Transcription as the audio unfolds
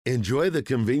Enjoy the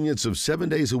convenience of 7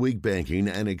 days a week banking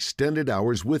and extended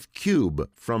hours with Cube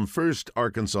from First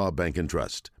Arkansas Bank and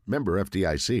Trust. Member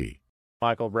FDIC.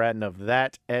 Michael Bratton of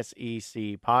That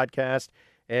SEC Podcast.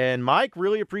 And Mike,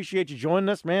 really appreciate you joining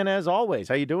us, man, as always.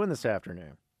 How you doing this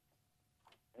afternoon?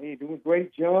 Hey, doing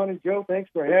great, John and Joe.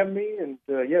 Thanks for having me. And,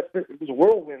 yes, it was a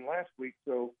whirlwind last week,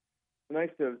 so it's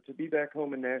nice to be back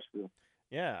home in Nashville.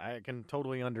 Yeah, I can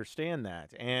totally understand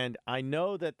that. And I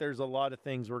know that there's a lot of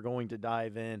things we're going to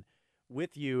dive in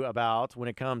with you about when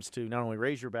it comes to not only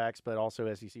Razorbacks, but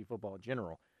also SEC football in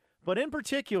general. But in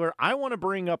particular, I want to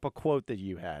bring up a quote that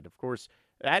you had. Of course,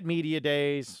 at Media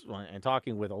Days and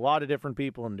talking with a lot of different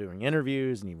people and doing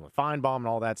interviews and even with Feinbaum and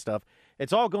all that stuff,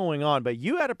 it's all going on. But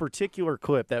you had a particular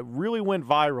clip that really went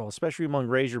viral, especially among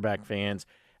Razorback fans.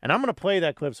 And I'm going to play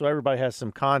that clip so everybody has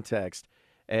some context.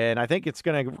 And I think it's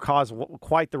going to cause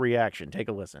quite the reaction. Take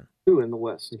a listen. In the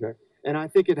West. Okay. And I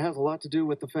think it has a lot to do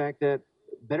with the fact that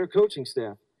better coaching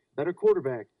staff, better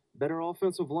quarterback, better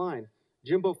offensive line.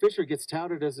 Jimbo Fisher gets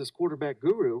touted as this quarterback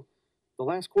guru. The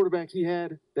last quarterback he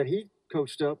had that he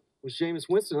coached up was Jameis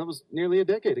Winston. That was nearly a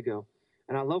decade ago.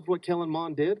 And I loved what Kellen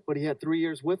Mond did, but he had 3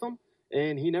 years with him,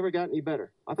 and he never got any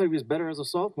better. I thought he was better as a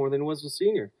sophomore than he was as a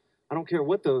senior. I don't care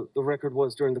what the record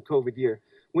was during the COVID year.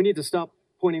 We need to stop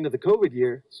pointing to the COVID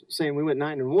year, saying we went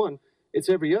 9-1. It's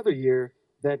every other year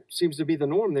that seems to be the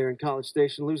norm there in College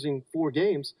Station, losing 4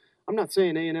 games. I'm not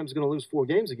saying A&M is going to lose 4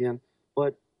 games again,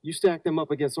 but you stack them up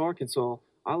against Arkansas.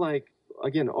 I like,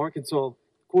 again, Arkansas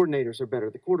coordinators are better.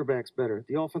 The quarterback's better.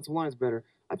 The offensive line's better.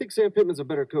 I think Sam Pittman's a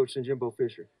better coach than Jimbo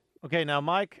Fisher. Okay, now,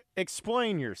 Mike,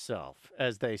 explain yourself,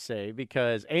 as they say,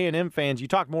 because A&M fans, you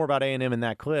talk more about A&M in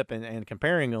that clip and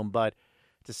comparing them, but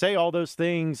to say all those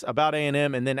things about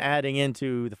A&M and then adding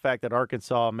into the fact that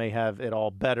Arkansas may have it all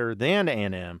better than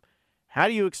A&M, how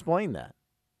do you explain that?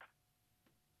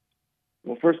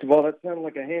 Well, first of all, that sounded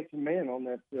like a handsome man on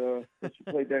that that you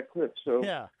played that clip. So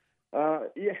yeah.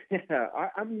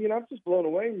 I mean, I'm just blown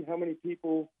away how many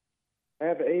people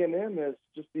have A&M as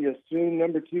just the assumed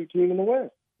number 2 team in the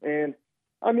West. And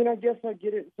I mean, I guess I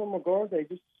get it in some regard. They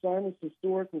just signed this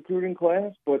historic recruiting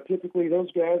class, but typically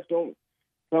those guys don't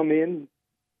come in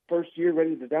first year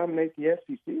ready to dominate the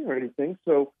SEC or anything.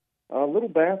 So a little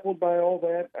baffled by all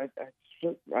that.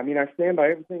 I mean, I stand by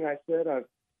everything I said. I've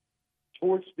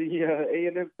torched the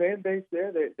A&M fan base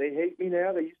there. They hate me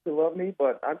now. They used to love me,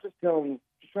 but I'm just trying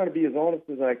to be as honest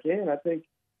as I can. I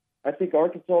think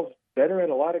Arkansas is better at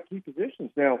a lot of key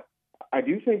positions. Now, I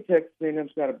do think Texas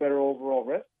A&M's got a better overall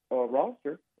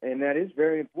roster, and that is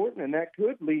very important, and that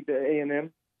could lead to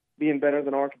A&M being better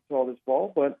than Arkansas this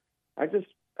fall. But I just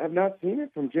have not seen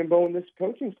it from Jimbo and this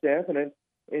coaching staff, and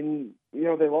you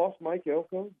know, they lost Mike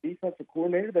Elko, defensive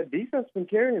coordinator. That defense has been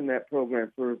carrying that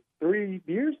program for 3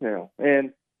 years now,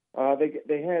 and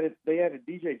they added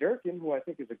DJ Durkin, who I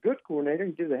think is a good coordinator.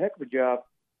 He did a heck of a job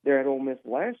there at Ole Miss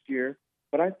last year,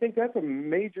 but I think that's a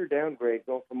major downgrade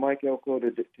going from Mike Elko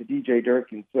to DJ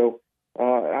Durkin. So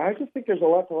I just think there's a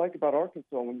lot to like about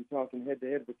Arkansas when you're talking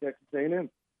head-to-head with Texas A&M.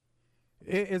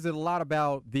 Is it a lot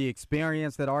about the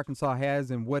experience that Arkansas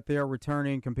has and what they're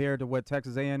returning compared to what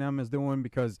Texas A&M is doing?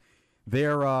 Because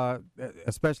they're,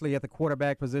 especially at the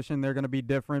quarterback position, they're going to be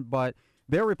different, but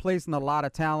they're replacing a lot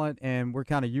of talent, and we're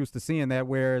kind of used to seeing that.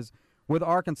 Whereas with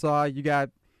Arkansas,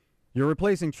 you're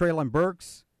replacing Traylon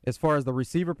Burks as far as the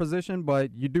receiver position,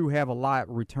 but you do have a lot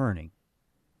returning.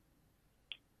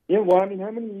 Yeah, well, I mean, how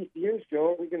many years,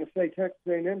 Joe, are we going to say Texas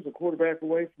A&M's a quarterback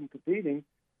away from competing?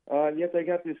 Yet they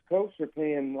got this coach they're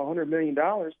paying $100 million.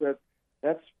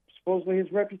 That's supposedly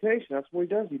his reputation. That's what he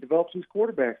does. He develops his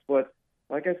quarterbacks. But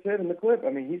like I said in the clip,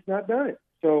 I mean, he's not done it.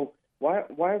 So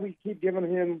why we keep giving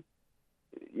him,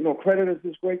 you know, credit as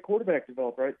this great quarterback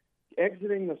developer? Right?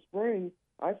 Exiting the spring,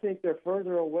 I think they're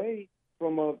further away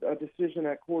from a decision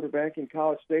at quarterback in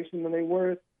College Station than they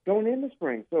were going into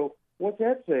spring. So what's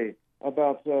that say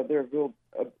about their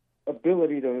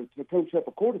ability to coach up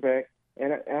a quarterback?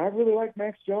 And I really like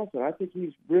Max Johnson. I think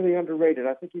he's really underrated.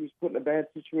 I think he was put in a bad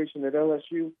situation at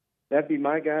LSU. That'd be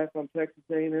my guy if I'm Texas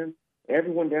A&M.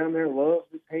 Everyone down there loves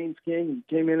this Haynes King.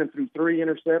 He came in and threw 3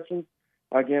 interceptions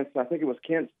against, I think it was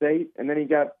Kent State, and then he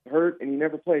got hurt and he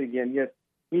never played again. Yet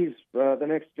he's the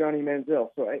next Johnny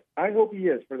Manziel. So I hope he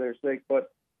is for their sake, but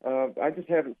I just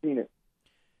haven't seen it.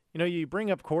 You know, you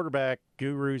bring up quarterback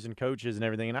gurus and coaches and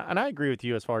everything, and I agree with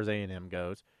you as far as A&M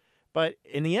goes. But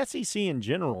in the SEC in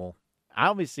general,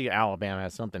 obviously Alabama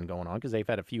has something going on because they've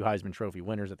had a few Heisman Trophy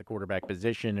winners at the quarterback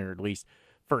position, or at least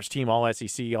first-team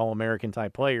All-SEC, All-American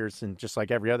type players, and just like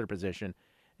every other position.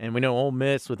 And we know Ole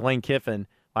Miss with Lane Kiffin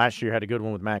last year had a good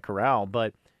one with Matt Corral.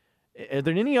 But Are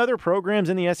there any other programs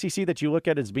in the SEC that you look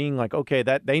at as being like, okay,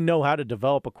 that they know how to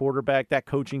develop a quarterback, that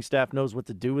coaching staff knows what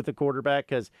to do with the quarterback?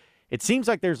 Because it seems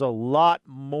like there's a lot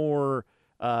more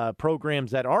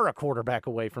programs that are a quarterback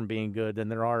away from being good than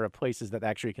there are places that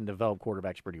actually can develop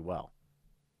quarterbacks pretty well.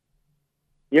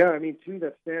 Yeah, I mean, two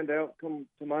that stand out come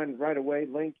to mind right away.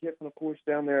 Lane Kiffin, of course,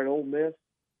 down there at Ole Miss.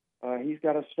 He's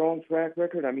got a strong track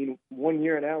record. I mean, 1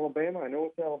 year at Alabama. I know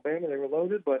it's Alabama. They were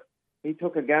loaded, but he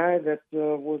took a guy that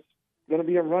was going to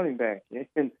be a running back,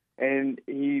 and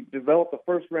he developed a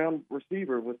first-round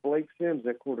receiver with Blake Sims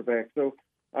at quarterback. So,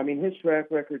 I mean, his track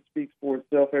record speaks for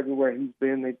itself everywhere he's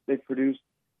been. They produced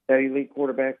that elite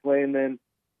quarterback play. And then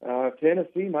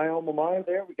Tennessee, my alma mater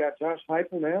there, we got Josh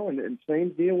Heupel now, and same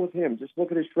deal with him. Just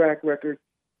look at his track record.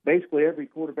 Basically, every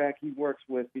quarterback he works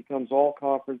with becomes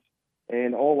all-conference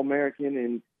and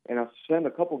all-American, and I've sent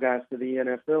a couple guys to the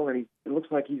NFL, and it looks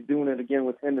like he's doing it again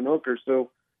with Hendon Hooker. So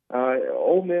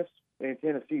Ole Miss and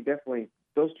Tennessee, definitely,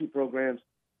 those two programs,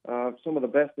 some of the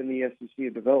best in the SEC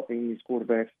at developing these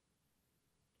quarterbacks.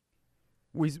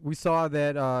 We saw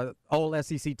that all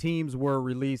SEC teams were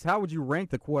released. How would you rank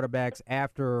the quarterbacks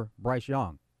after Bryce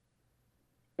Young?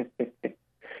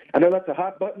 I know that's a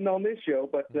hot button on this show,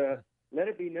 but let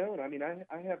it be known. I mean,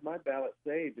 I have my ballot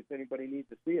saved if anybody needs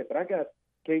to see it. But I got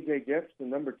KJ Jefferson,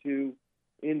 number 2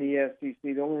 in the SEC.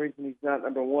 The only reason he's not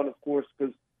number 1, of course,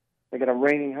 because they got a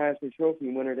reigning Heisman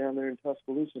Trophy winner down there in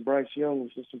Tuscaloosa. Bryce Young was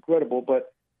just incredible.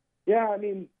 But, yeah, I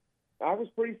mean, I was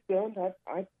pretty stunned.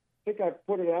 I think I've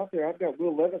put it out there. I've got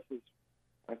Will Levis as,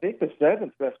 I think, the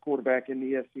 7th best quarterback in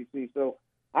the SEC. So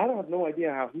I don't have no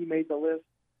idea how he made the list.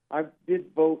 I did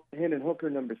vote Hendon Hooker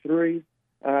number 3.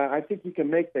 I think you can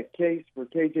make the case for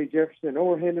KJ Jefferson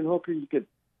or Hendon Hooker. You could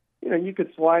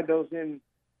slide those in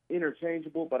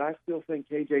interchangeable, but I still think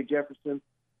KJ Jefferson,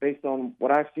 based on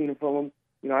what I've seen from him,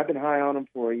 I've been high on him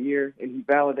for a year, and he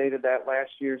validated that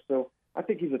last year. So I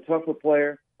think he's a tougher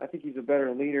player. I think he's a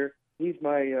better leader. He's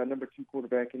my number 2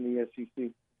 quarterback in the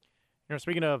SEC.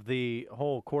 Speaking of the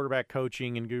whole quarterback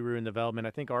coaching and guru and development,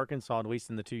 I think Arkansas, at least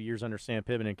in the 2 years under Sam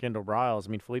Pittman and Kendall Briles,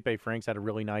 I mean, Felipe Franks had a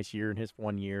really nice year in his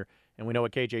 1 year, and we know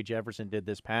what KJ Jefferson did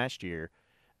this past year.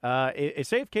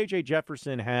 Say if KJ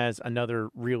Jefferson has another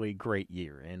really great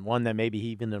year and one that maybe he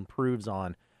even improves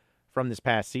on from this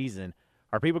past season,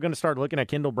 are people going to start looking at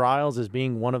Kendall Briles as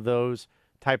being one of those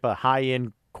type of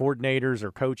high-end coordinators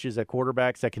or coaches at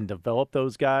quarterbacks that can develop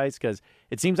those guys? Because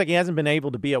it seems like he hasn't been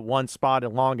able to be at one spot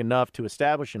long enough to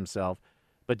establish himself.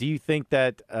 But do you think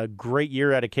that a great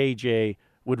year out of KJ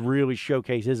would really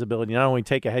showcase his ability not only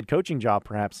take a head coaching job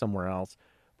perhaps somewhere else,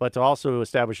 but to also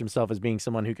establish himself as being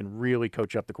someone who can really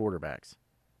coach up the quarterbacks?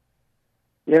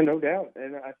 Yeah, no doubt.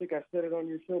 And I think I said it on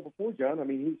your show before, John. I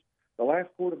mean, the last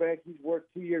quarterback he's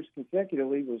worked 2 years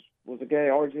consecutively was a guy,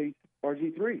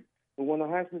 RG3, who won the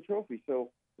Heisman Trophy.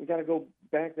 So we got to go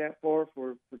back that far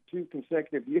for 2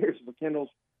 consecutive years where Kendall's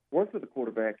worked with the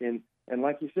quarterback. And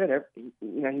like you said,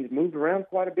 he's moved around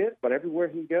quite a bit, but everywhere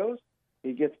he goes,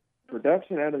 he gets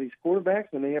production out of these quarterbacks,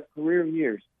 and they have career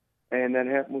years. And that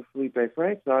happened with Felipe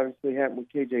Franks, obviously happened with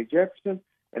KJ Jefferson,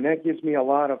 and that gives me a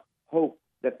lot of hope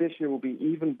that this year will be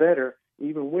even better,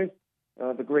 even with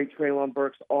the great Treylon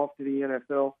Burks off to the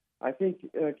NFL. I think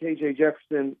KJ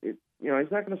Jefferson, he's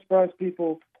not going to surprise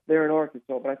people there in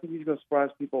Arkansas, but I think he's going to surprise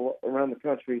people around the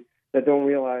country that don't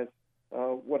realize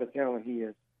what a talent he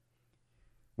is.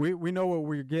 We know what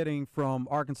we're getting from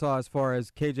Arkansas as far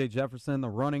as KJ Jefferson, the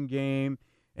running game,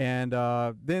 and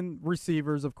then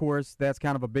receivers, of course. That's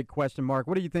kind of a big question mark.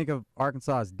 What do you think of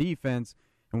Arkansas's defense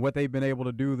and what they've been able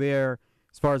to do there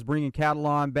as far as bringing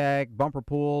Catalon back, Bumper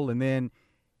Pool, and then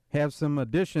have some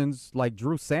additions like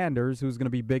Drew Sanders, who's going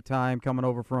to be big time coming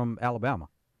over from Alabama?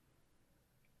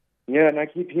 Yeah, and I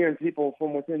keep hearing people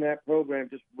from within that program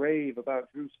just rave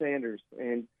about Drew Sanders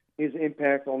and his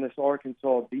impact on this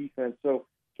Arkansas defense. So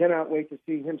cannot wait to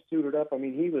see him suited up. I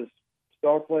mean, he was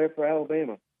star player for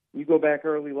Alabama. You go back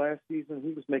early last season,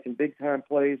 he was making big-time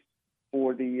plays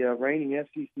for the reigning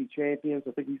SEC champions.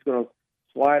 I think he's going to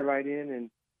slide right in.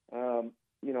 And,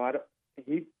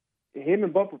 him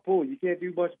and Bumper Pool, you can't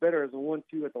do much better as a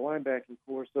 1-2 at the linebacking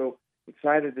core. So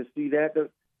excited to see that.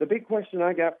 The big question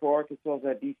I got for Arkansas is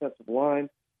that defensive line.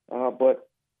 But,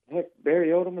 heck, Barry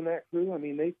Odom and that crew, I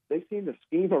mean, they seem to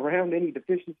scheme around any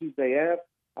deficiencies they have.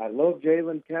 I love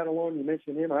Jalen Catalon. You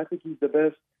mentioned him. I think he's the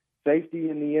best safety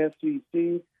in the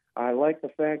SEC. I like the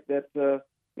fact that,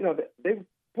 they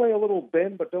play a little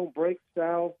bend but don't break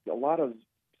style, a lot of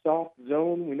soft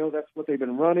zone. We know that's what they've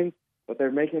been running, but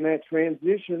they're making that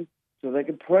transition so they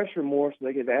can pressure more, so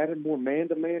they can add more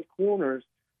man-to-man corners.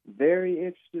 Very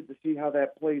interested to see how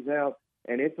that plays out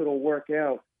and if it'll work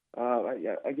out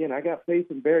Again, I got faith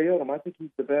in Barry Odom. I think he's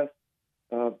the best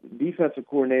defensive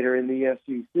coordinator in the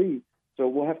SEC. So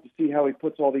we'll have to see how he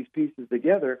puts all these pieces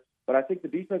together. But I think the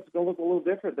defense is going to look a little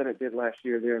different than it did last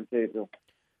year there in Fayetteville.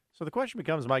 So the question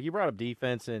becomes, Mike, you brought up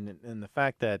defense and the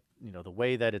fact that, the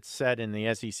way that it's set in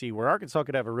the SEC, where Arkansas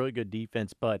could have a really good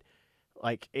defense, but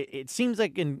like it seems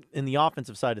like in the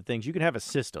offensive side of things, you can have a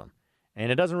system,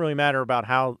 and it doesn't really matter about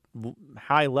how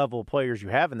high-level players you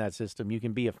have in that system, you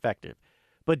can be effective.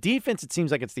 But defense, it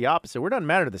seems like it's the opposite. Where it doesn't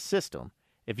matter the system.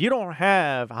 If you don't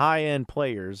have high-end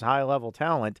players, high-level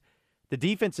talent, the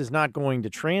defense is not going to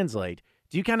translate.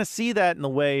 Do you kind of see that in the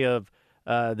way of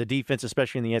the defense,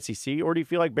 especially in the SEC? Or do you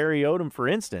feel like Barry Odom, for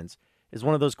instance, is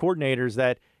one of those coordinators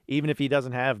that, even if he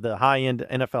doesn't have the high-end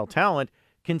NFL talent,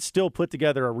 can still put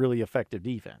together a really effective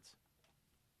defense?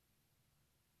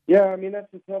 Yeah, I mean,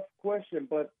 that's a tough question,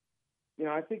 but,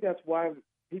 I think that's why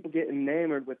people get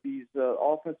enamored with these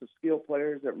offensive skill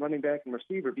players at running back and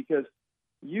receiver, because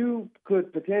you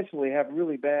could potentially have a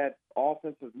really bad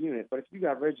offensive unit, but if you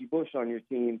got Reggie Bush on your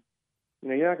team,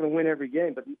 you're not going to win every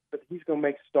game, but he's going to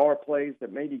make star plays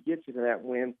that maybe get you to that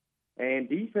win. And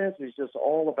defense is just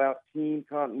all about team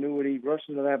continuity,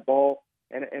 rushing to that ball,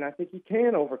 and I think he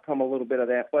can overcome a little bit of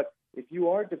that. But if you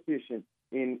are deficient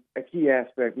in a key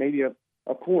aspect, maybe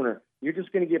a corner, you're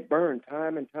just going to get burned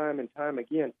time and time and time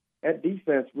again. That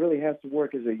defense really has to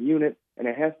work as a unit, and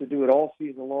it has to do it all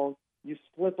season long. You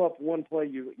slip up one play,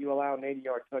 you allow an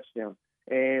 80-yard touchdown.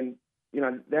 And,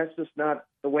 that's just not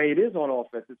the way it is on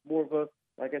offense. It's more of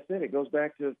like I said, it goes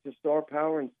back to star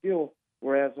power and skill,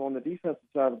 whereas on the defensive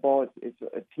side of the ball, it's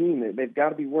a team. They've got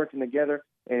to be working together,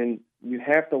 and you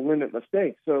have to limit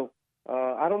mistakes. So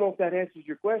I don't know if that answers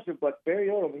your question, but Barry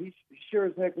Odom, he sure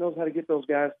as heck knows how to get those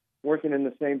guys working in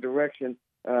the same direction,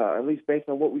 at least based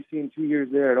on what we've seen 2 years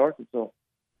there at Arkansas.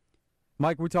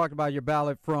 Mike, we talked about your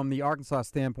ballot from the Arkansas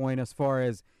standpoint as far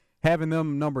as having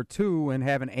them number 2 and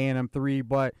having A&M 3,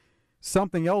 but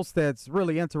something else that's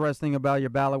really interesting about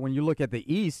your ballot, when you look at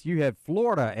the East, you had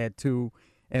Florida at 2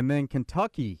 and then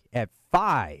Kentucky at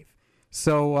 5.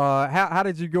 So how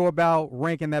did you go about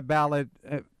ranking that ballot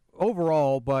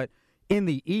overall? But in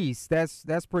the East,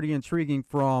 that's pretty intriguing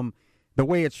from the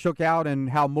way it shook out and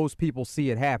how most people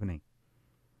see it happening.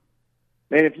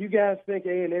 Man, if you guys think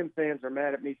A&M fans are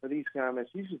mad at me for these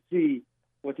comments, you should see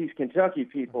what these Kentucky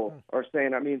people are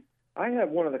saying. I mean, I had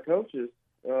one of the coaches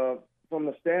from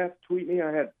the staff tweet me.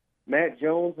 I had Matt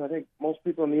Jones, I think most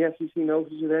people in the SEC know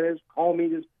who that is, call me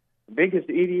this biggest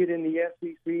idiot in the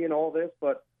SEC and all this.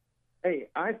 But, hey,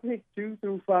 I think 2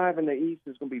 through 5 in the East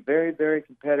is going to be very, very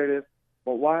competitive.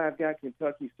 But why I've got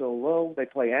Kentucky so low, they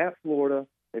play at Florida,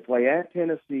 they play at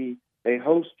Tennessee, they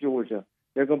host Georgia.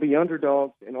 They're going to be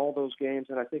underdogs in all those games,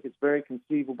 and I think it's very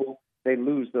conceivable they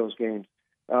lose those games.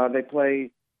 They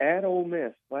play at Ole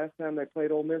Miss. Last time they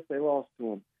played Ole Miss, they lost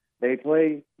to them. They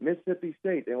play Mississippi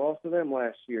State. They lost to them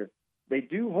last year. They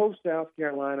do host South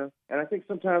Carolina, and I think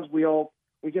sometimes we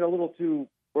get a little too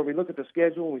where we look at the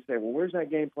schedule and we say, well, where's that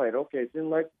game played? Okay, it's in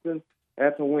Lexington.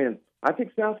 That's a win. I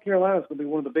think South Carolina is going to be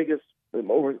one of the biggest,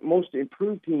 most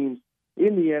improved teams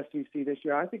in the SEC this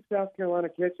year. I think South Carolina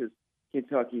catches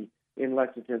Kentucky in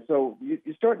Lexington. So you're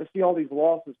starting to see all these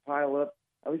losses pile up.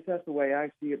 At least that's the way I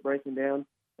see it breaking down.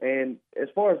 And as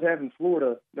far as having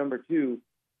Florida number 2,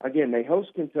 again, they host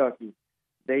Kentucky.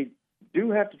 They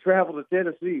do have to travel to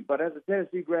Tennessee, but as a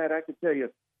Tennessee grad, I can tell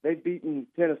you they've beaten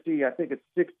Tennessee, I think it's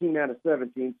 16 out of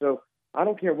 17. So I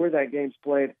don't care where that game's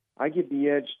played. I give the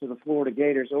edge to the Florida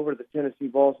Gators over the Tennessee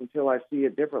Vols until I see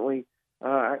it differently.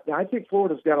 I think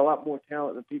Florida's got a lot more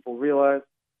talent than people realize,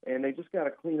 and they just got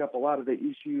to clean up a lot of the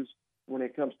issues when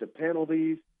it comes to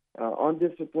penalties,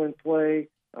 undisciplined play.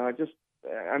 This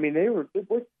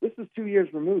is 2 years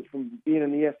removed from being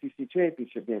in the SEC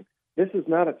championship game. This is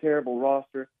not a terrible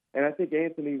roster, and I think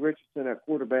Anthony Richardson at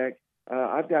quarterback,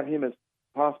 I've got him as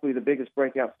possibly the biggest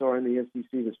breakout star in the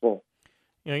SEC this fall.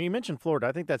 You mentioned Florida.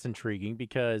 I think that's intriguing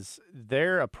because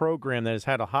they're a program that has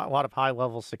had a lot of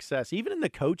high-level success, even in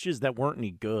the coaches that weren't any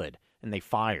good and they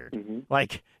fired. Mm-hmm.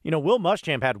 Like, Will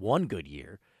Muschamp had one good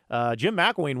year. Jim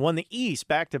McElwain won the East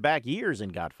back-to-back years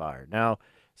and got fired. Now,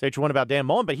 say what you want about Dan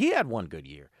Mullen, but he had one good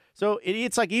year. So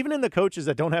it's like even in the coaches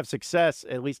that don't have success,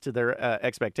 at least to their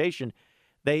expectation,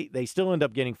 they still end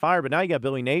up getting fired. But now you got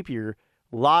Billy Napier.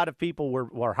 A lot of people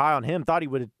were high on him, thought he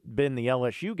would have been the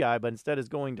LSU guy, but instead is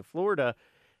going to Florida.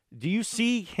 Do you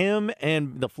see him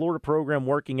and the Florida program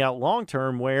working out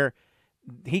long-term where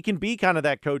he can be kind of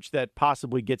that coach that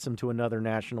possibly gets him to another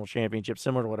national championship,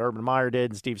 similar to what Urban Meyer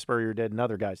did and Steve Spurrier did and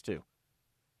other guys too?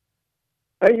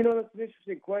 Hey, that's an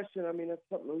interesting question. I mean, that's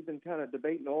something we've been kind of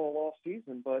debating all off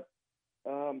season, but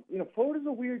Florida's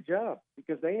a weird job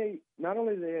because they not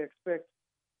only do they expect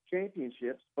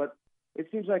championships, but it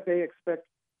seems like they expect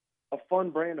a fun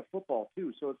brand of football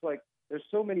too. So it's like there's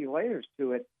so many layers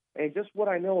to it. And just what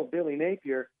I know of Billy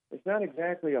Napier, it's not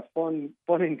exactly a fun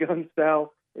and gun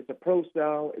style. It's a pro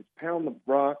style. It's pound the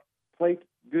rock, play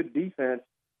good defense.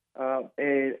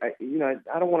 And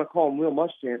I don't want to call him Will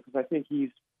Muschamp because I think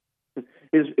his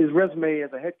resume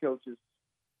as a head coach is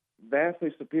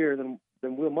vastly superior than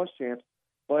Will Muschamp's.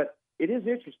 But it is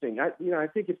interesting. I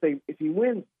think if he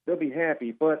wins, they'll be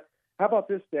happy. But how about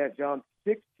this stat, John?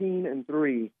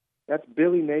 16-3. That's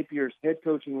Billy Napier's head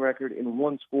coaching record in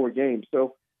one-score games.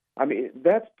 So, I mean,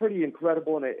 that's pretty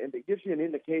incredible, and it gives you an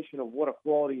indication of what a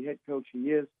quality head coach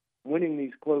he is, winning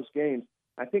these close games.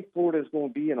 I think Florida is going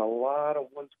to be in a lot of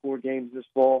one-score games this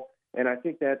fall, and I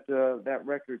think that that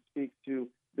record speaks to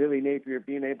Billy Napier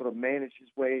being able to manage his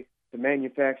way to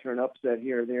manufacture an upset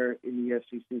here or there in the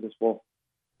SEC this fall.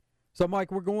 So,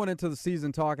 Mike, we're going into the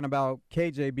season talking about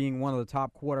KJ being one of the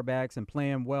top quarterbacks and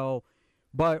playing well,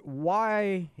 but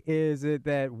why is it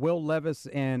that Will Levis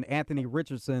and Anthony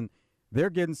Richardson, they're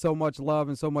getting so much love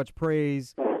and so much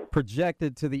praise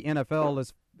projected to the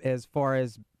NFL as far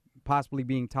as possibly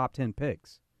being top 10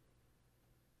 picks?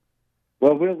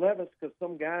 Well, Will Levis, because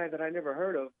some guy that I never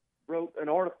heard of wrote an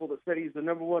article that said he's the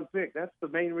number one pick. That's the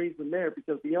main reason there,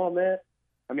 because beyond that,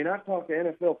 I mean, I've talked to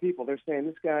NFL people. They're saying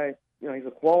this guy, he's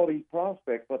a quality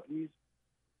prospect, but he's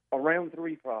a round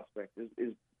 3 prospect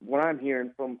is what I'm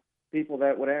hearing from people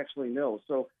that would actually know.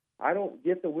 So I don't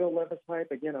get the Will Levis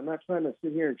hype. Again, I'm not trying to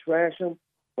sit here and trash him,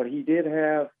 but he did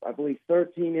have, I believe,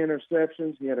 13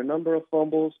 interceptions. He had a number of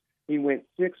fumbles. He went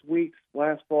 6 weeks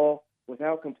last fall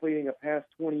without completing a pass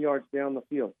 20 yards down the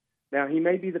field. Now, he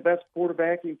may be the best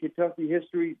quarterback in Kentucky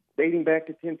history dating back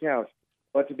to Tim Couch,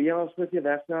 but to be honest with you,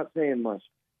 that's not saying much.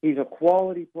 He's a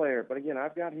quality player, but again,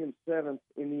 I've got him 7th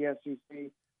in the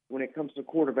SEC when it comes to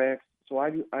quarterbacks, so I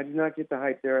do not get the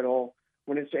hype there at all.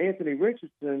 When it's Anthony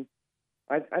Richardson,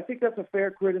 I think that's a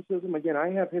fair criticism. Again, I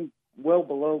have him well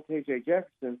below KJ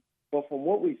Jefferson, but from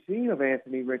what we've seen of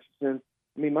Anthony Richardson,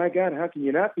 I mean, my God, how can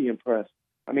you not be impressed?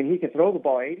 I mean, he can throw the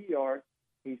ball 80 yards.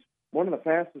 He's one of the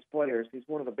fastest players. He's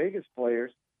one of the biggest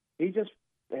players. He just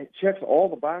checks all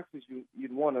the boxes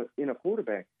you'd want in a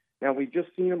quarterback. Now, we've just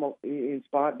seen him in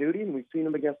spot duty, and we've seen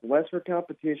him against lesser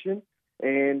competition,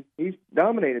 and he's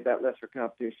dominated that lesser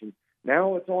competition.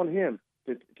 Now it's on him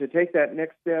to take that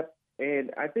next step,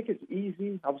 and I think it's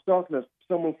easy. I was talking to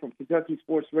someone from Kentucky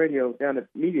Sports Radio down at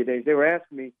Media Days. They were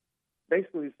asking me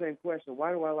basically the same question: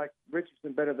 why do I like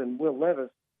Richardson better than Will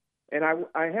Levis? And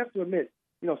I have to admit,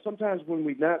 sometimes when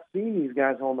we've not seen these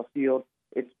guys on the field,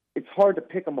 it's hard to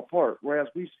pick them apart, whereas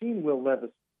we've seen Will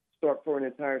Levis start for an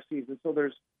entire season. So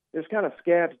there's kind of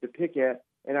scabs to pick at,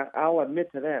 and I'll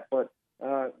admit to that. But,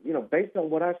 based on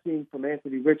what I've seen from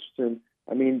Anthony Richardson,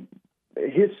 I mean,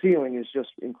 his ceiling is just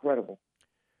incredible.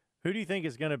 Who do you think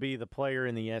is going to be the player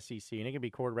in the SEC, and it can be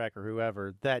quarterback or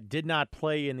whoever, that did not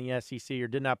play in the SEC or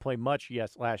did not play much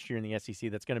last year in the SEC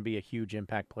that's going to be a huge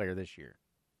impact player this year?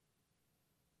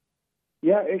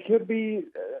 Yeah, it could be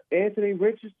Anthony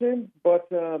Richardson, but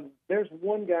there's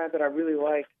one guy that I really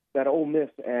like that Ole Miss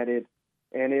added,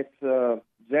 and it's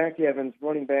Zach Evans,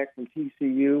 running back from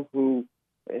TCU, who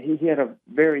he had a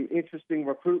very interesting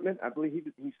recruitment. I believe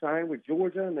he signed with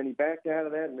Georgia, and then he backed out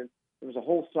of that, and then there was a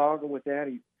whole saga with that.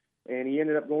 He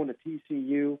ended up going to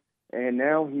TCU, and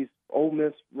now he's Ole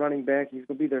Miss running back. He's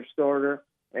going to be their starter,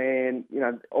 and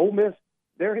Ole Miss,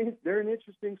 they're an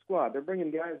interesting squad. They're bringing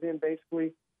guys in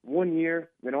basically 1 year,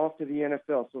 then off to the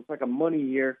NFL. So it's like a money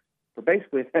year for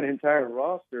basically that entire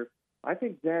roster. I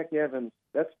think Zach Evans,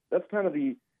 that's kind of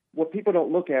what people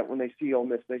don't look at when they see Ole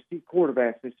Miss. They see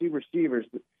quarterbacks, they see receivers,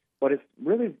 but it's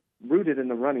really rooted in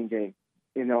the running game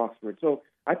in Oxford. So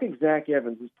I think Zach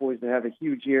Evans is poised to have a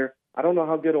huge year. I don't know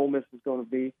how good Ole Miss is going to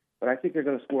be, but I think they're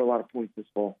going to score a lot of points this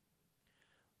fall.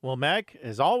 Well, Mac,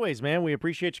 as always, man, we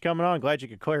appreciate you coming on. Glad you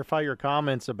could clarify your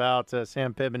comments about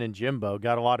Sam Pittman and Jimbo.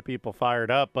 Got a lot of people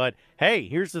fired up. But, hey,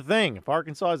 here's the thing. If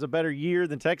Arkansas has a better year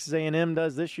than Texas A&M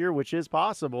does this year, which is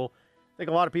possible, I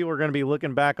think a lot of people are going to be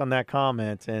looking back on that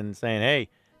comment and saying, hey,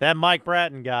 that Mike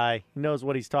Bratton guy, he knows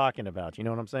what he's talking about. You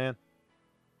know what I'm saying?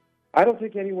 I don't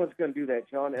think anyone's going to do that,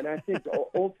 John. And I think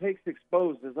Old Takes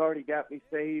Exposed has already got me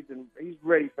saved, and he's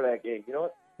ready for that game. You know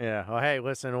what? Yeah. Well, hey,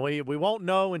 listen, we won't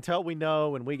know until we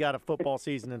know, and we got a football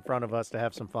season in front of us to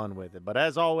have some fun with it. But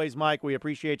as always, Mike, we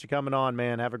appreciate you coming on,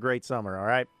 man. Have a great summer, all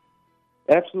right?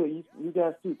 Absolutely. You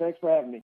guys, too. Thanks for having me.